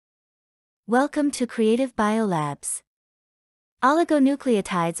Welcome to Creative Biolabs.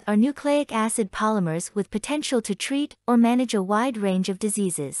 Oligonucleotides are nucleic acid polymers with potential to treat or manage a wide range of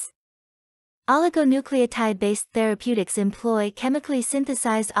diseases. Oligonucleotide-based therapeutics employ chemically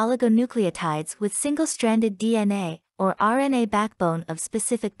synthesized oligonucleotides with single-stranded DNA or RNA backbone of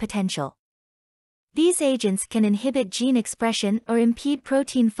specific potential. These agents can inhibit gene expression or impede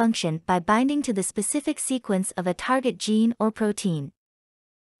protein function by binding to the specific sequence of a target gene or protein.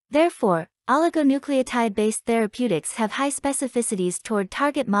 Therefore, oligonucleotide-based therapeutics have high specificities toward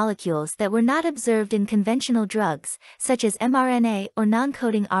target molecules that were not observed in conventional drugs, such as mRNA or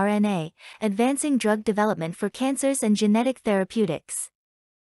non-coding RNA, advancing drug development for cancers and genetic therapeutics.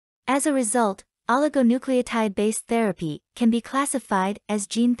 As a result, oligonucleotide-based therapy can be classified as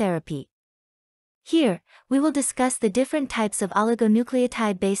gene therapy. Here, we will discuss the different types of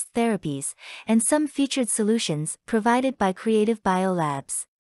oligonucleotide-based therapies and some featured solutions provided by Creative Biolabs.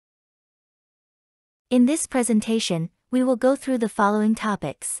 In this presentation, we will go through the following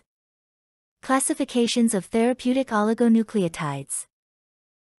topics. Classifications of therapeutic oligonucleotides.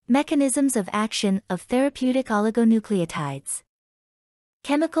 Mechanisms of action of therapeutic oligonucleotides.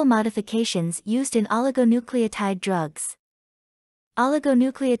 Chemical modifications used in oligonucleotide drugs.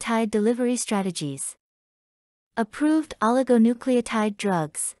 Oligonucleotide delivery strategies. Approved oligonucleotide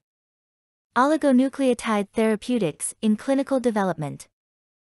drugs. Oligonucleotide therapeutics in clinical development.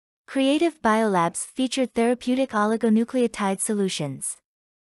 Creative Biolabs featured therapeutic oligonucleotide solutions.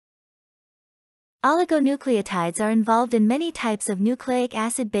 Oligonucleotides are involved in many types of nucleic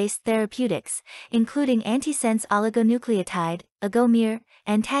acid-based therapeutics, including antisense oligonucleotide, oligomere,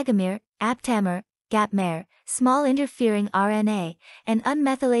 antagomer, aptamer, gapmer, small interfering RNA, and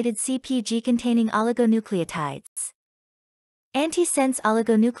unmethylated CpG-containing oligonucleotides. Antisense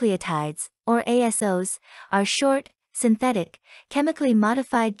oligonucleotides, or ASOs, are short, synthetic, chemically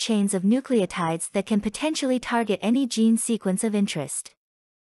modified chains of nucleotides that can potentially target any gene sequence of interest.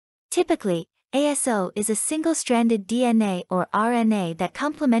 Typically, ASO is a single-stranded DNA or RNA that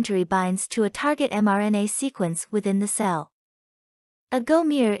complementary binds to a target mRNA sequence within the cell.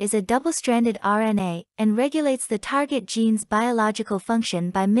 Oligomere is a double-stranded RNA and regulates the target gene's biological function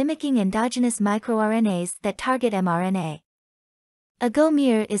by mimicking endogenous microRNAs that target mRNA.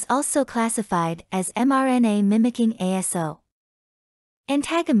 Oligomere is also classified as mRNA mimicking ASO.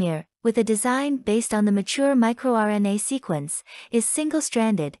 Antagomer, with a design based on the mature microRNA sequence, is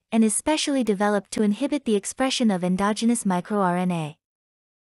single-stranded and is specially developed to inhibit the expression of endogenous microRNA.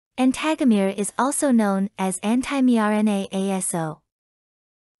 Antagomer is also known as anti-mRNA ASO.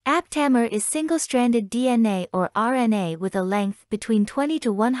 Aptamer is single-stranded DNA or RNA with a length between 20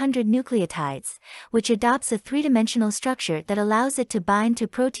 to 100 nucleotides, which adopts a three-dimensional structure that allows it to bind to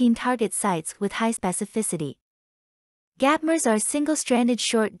protein target sites with high specificity. Gapmers are single-stranded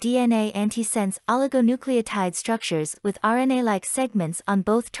short DNA antisense oligonucleotide structures with RNA-like segments on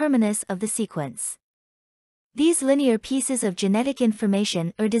both terminus of the sequence. These linear pieces of genetic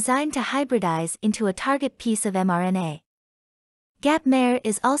information are designed to hybridize into a target piece of mRNA. Gapmer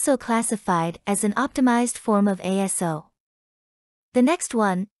is also classified as an optimized form of ASO. The next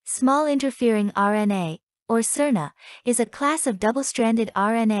one, small interfering RNA, or siRNA, is a class of double-stranded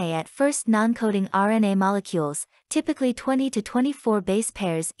RNA at first non-coding RNA molecules, typically 20 to 24 base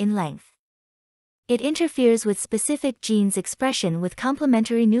pairs in length. It interferes with specific genes' expression with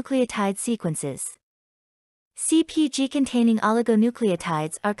complementary nucleotide sequences. CpG-containing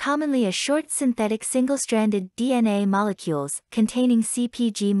oligonucleotides are commonly a short synthetic single-stranded DNA molecules containing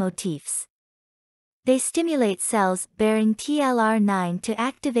CpG motifs. They stimulate cells bearing TLR9 to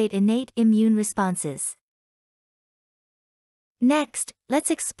activate innate immune responses. Next, let's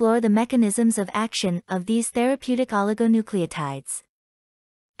explore the mechanisms of action of these therapeutic oligonucleotides.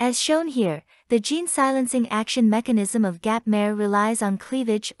 As shown here, the gene silencing action mechanism of gapmer relies on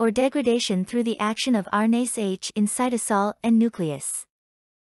cleavage or degradation through the action of RNase H in cytosol and nucleus.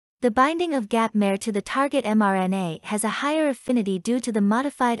 The binding of gapmer to the target mRNA has a higher affinity due to the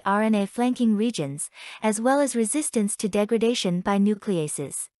modified RNA flanking regions, as well as resistance to degradation by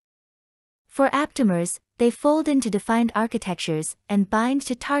nucleases. For aptamers, they fold into defined architectures and bind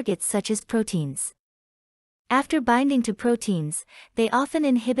to targets such as proteins. After binding to proteins, they often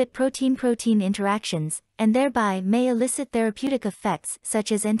inhibit protein-protein interactions, and thereby may elicit therapeutic effects such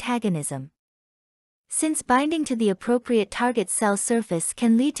as antagonism. Since binding to the appropriate target cell surface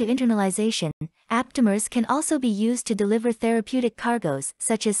can lead to internalization, aptamers can also be used to deliver therapeutic cargoes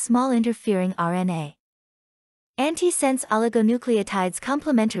such as small interfering RNA. Antisense oligonucleotides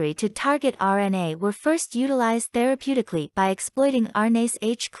complementary to target RNA were first utilized therapeutically by exploiting RNase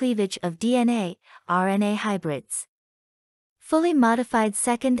H cleavage of DNA, RNA hybrids. Fully modified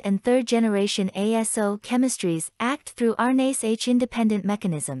second and third generation ASO chemistries act through RNase H-independent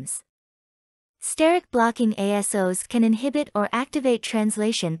mechanisms. Steric blocking ASOs can inhibit or activate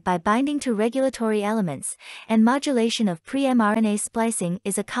translation by binding to regulatory elements, and modulation of pre-mRNA splicing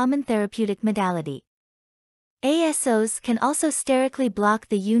is a common therapeutic modality. ASOs can also sterically block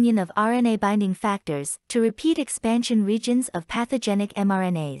the union of RNA binding factors to repeat expansion regions of pathogenic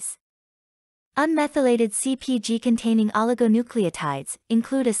mRNAs. Unmethylated CpG-containing oligonucleotides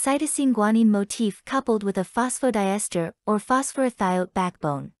include a cytosine guanine motif coupled with a phosphodiester or phosphorothioate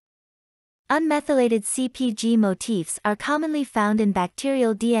backbone. Unmethylated CpG motifs are commonly found in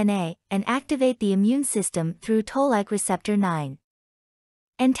bacterial DNA and activate the immune system through toll-like receptor 9.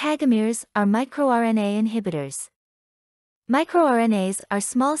 Antagomeres are microRNA inhibitors. MicroRNAs are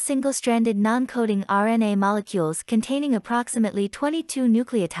small single-stranded non-coding RNA molecules containing approximately 22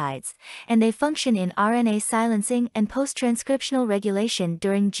 nucleotides, and they function in RNA silencing and post-transcriptional regulation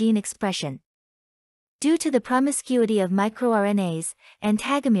during gene expression. Due to the promiscuity of microRNAs,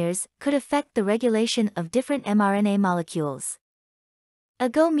 antagomeres could affect the regulation of different mRNA molecules.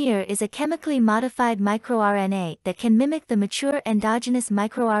 Agomere is a chemically modified microRNA that can mimic the mature endogenous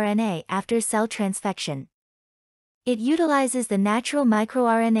microRNA after cell transfection. It utilizes the natural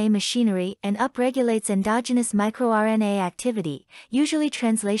microRNA machinery and upregulates endogenous microRNA activity, usually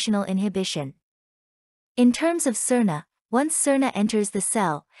translational inhibition. In terms of siRNA, once siRNA enters the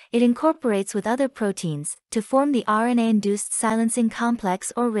cell, it incorporates with other proteins to form the RNA-induced silencing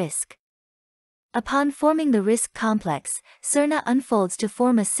complex or RISC. Upon forming the RISC complex, siRNA unfolds to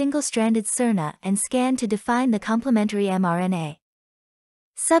form a single-stranded siRNA and scan to define the complementary mRNA.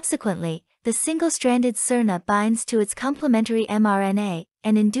 Subsequently, the single-stranded siRNA binds to its complementary mRNA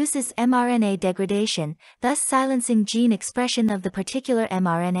and induces mRNA degradation, thus silencing gene expression of the particular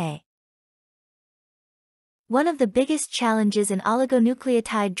mRNA. One of the biggest challenges in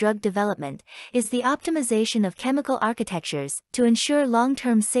oligonucleotide drug development is the optimization of chemical architectures to ensure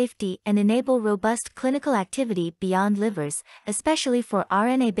long-term safety and enable robust clinical activity beyond livers, especially for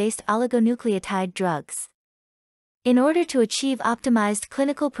RNA-based oligonucleotide drugs. In order to achieve optimized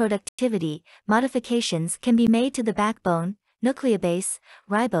clinical productivity, modifications can be made to the backbone, nucleobase,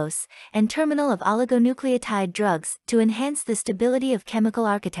 ribose, and terminal of oligonucleotide drugs to enhance the stability of chemical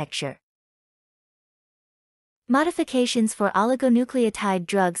architecture. Modifications for oligonucleotide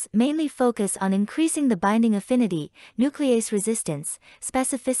drugs mainly focus on increasing the binding affinity, nuclease resistance,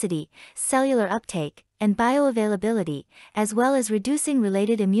 specificity, cellular uptake, and bioavailability, as well as reducing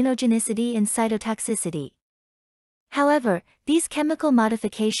related immunogenicity and cytotoxicity. However, these chemical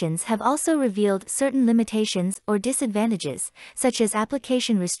modifications have also revealed certain limitations or disadvantages, such as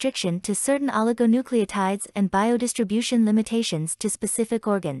application restriction to certain oligonucleotides and biodistribution limitations to specific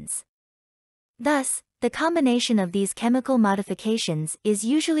organs. Thus, the combination of these chemical modifications is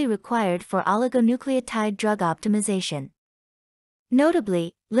usually required for oligonucleotide drug optimization.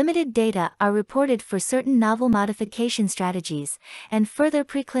 Notably, limited data are reported for certain novel modification strategies, and further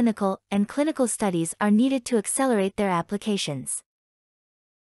preclinical and clinical studies are needed to accelerate their applications.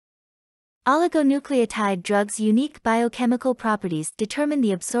 Oligonucleotide drugs' unique biochemical properties determine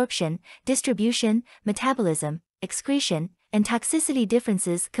the absorption, distribution, metabolism, excretion, and toxicity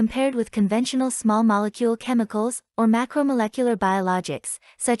differences compared with conventional small molecule chemicals or macromolecular biologics,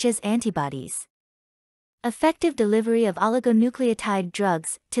 such as antibodies. Effective delivery of oligonucleotide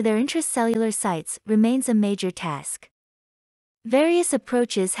drugs to their intracellular sites remains a major task. Various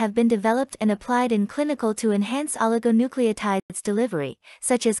approaches have been developed and applied in clinical to enhance oligonucleotides delivery,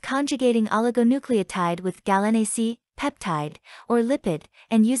 such as conjugating oligonucleotide with GalNAc, peptide, or lipid,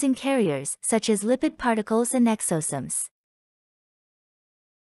 and using carriers such as lipid particles and exosomes.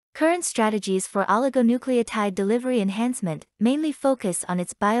 Current strategies for oligonucleotide delivery enhancement mainly focus on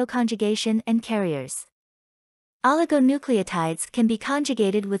its bioconjugation and carriers. Oligonucleotides can be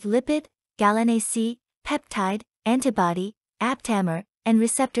conjugated with lipid, GalNAc, peptide, antibody, aptamer, and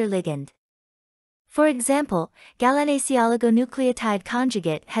receptor ligand. For example, GalNAc oligonucleotide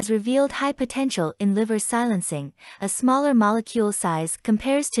conjugate has revealed high potential in liver silencing. A smaller molecule size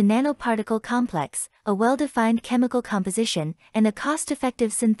compares to nanoparticle complex, a well-defined chemical composition, and a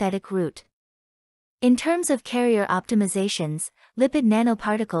cost-effective synthetic route. In terms of carrier optimizations, lipid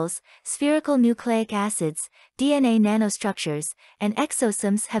nanoparticles, spherical nucleic acids, DNA nanostructures, and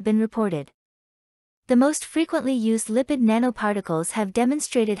exosomes have been reported. The most frequently used lipid nanoparticles have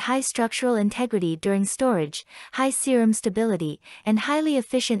demonstrated high structural integrity during storage, high serum stability, and highly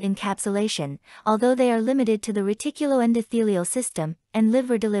efficient encapsulation, although they are limited to the reticuloendothelial system and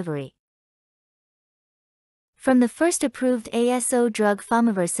liver delivery. From the first approved ASO drug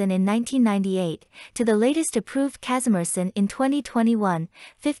famivarsin in 1998, to the latest approved casimersen in 2021,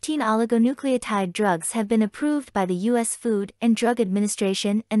 15 oligonucleotide drugs have been approved by the U.S. Food and Drug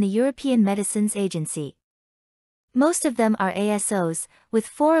Administration and the European Medicines Agency. Most of them are ASOs, with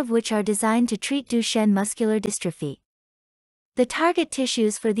 4 of which are designed to treat Duchenne muscular dystrophy. The target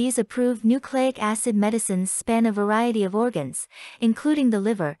tissues for these approved nucleic acid medicines span a variety of organs, including the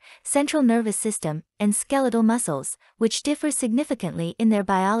liver, central nervous system, and skeletal muscles, which differ significantly in their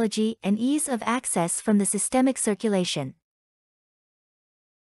biology and ease of access from the systemic circulation.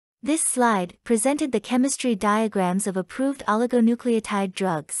 This slide presented the chemistry diagrams of approved oligonucleotide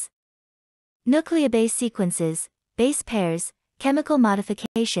drugs. Nucleobase sequences, base pairs, chemical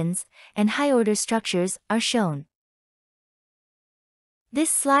modifications, and high-order structures are shown. This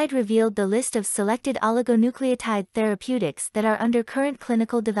slide revealed the list of selected oligonucleotide therapeutics that are under current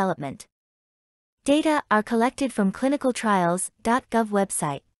clinical development. Data are collected from clinicaltrials.gov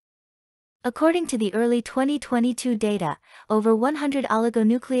website. According to the early 2022 data, over 100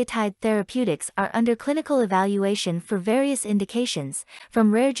 oligonucleotide therapeutics are under clinical evaluation for various indications,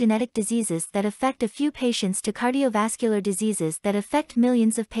 from rare genetic diseases that affect a few patients to cardiovascular diseases that affect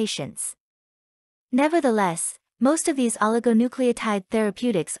millions of patients. Nevertheless, most of these oligonucleotide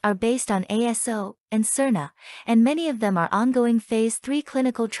therapeutics are based on ASO and siRNA, and many of them are ongoing phase 3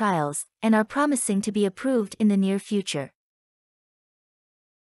 clinical trials and are promising to be approved in the near future.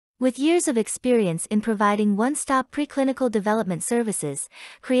 With years of experience in providing one-stop preclinical development services,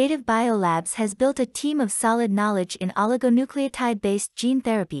 Creative Biolabs has built a team of solid knowledge in oligonucleotide-based gene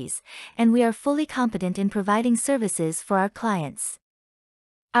therapies, and we are fully competent in providing services for our clients.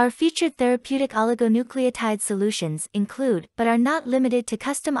 Our featured therapeutic oligonucleotide solutions include, but are not limited to,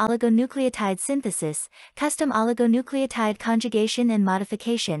 custom oligonucleotide synthesis, custom oligonucleotide conjugation and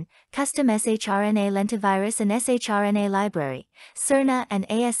modification, custom shRNA lentivirus and shRNA library, siRNA and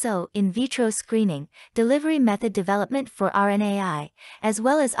ASO in vitro screening, delivery method development for RNAi, as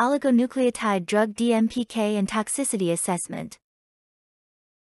well as oligonucleotide drug DMPK and toxicity assessment.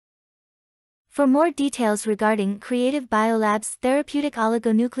 For more details regarding Creative Biolabs' therapeutic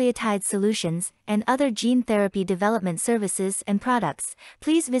oligonucleotide solutions and other gene therapy development services and products,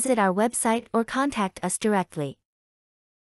 please visit our website or contact us directly.